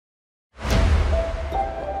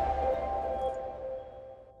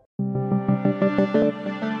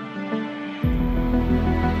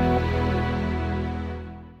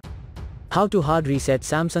How to hard reset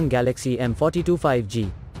Samsung Galaxy M42 5G.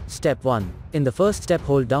 Step 1. In the first step,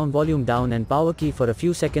 hold down volume down and power key for a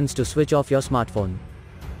few seconds to switch off your smartphone.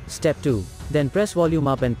 Step 2. Then press volume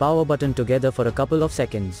up and power button together for a couple of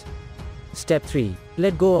seconds. Step 3.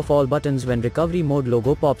 Let go of all buttons when recovery mode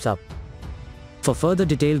logo pops up. For further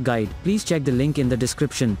detailed guide, please check the link in the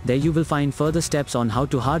description. There you will find further steps on how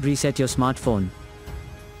to hard reset your smartphone.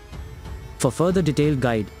 For further detailed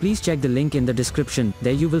guide, please check the link in the description.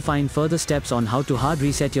 There you will find further steps on how to hard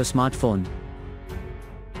reset your smartphone.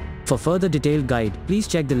 For further detailed guide, please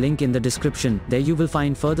check the link in the description. There you will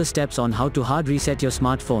find further steps on how to hard reset your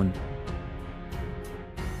smartphone.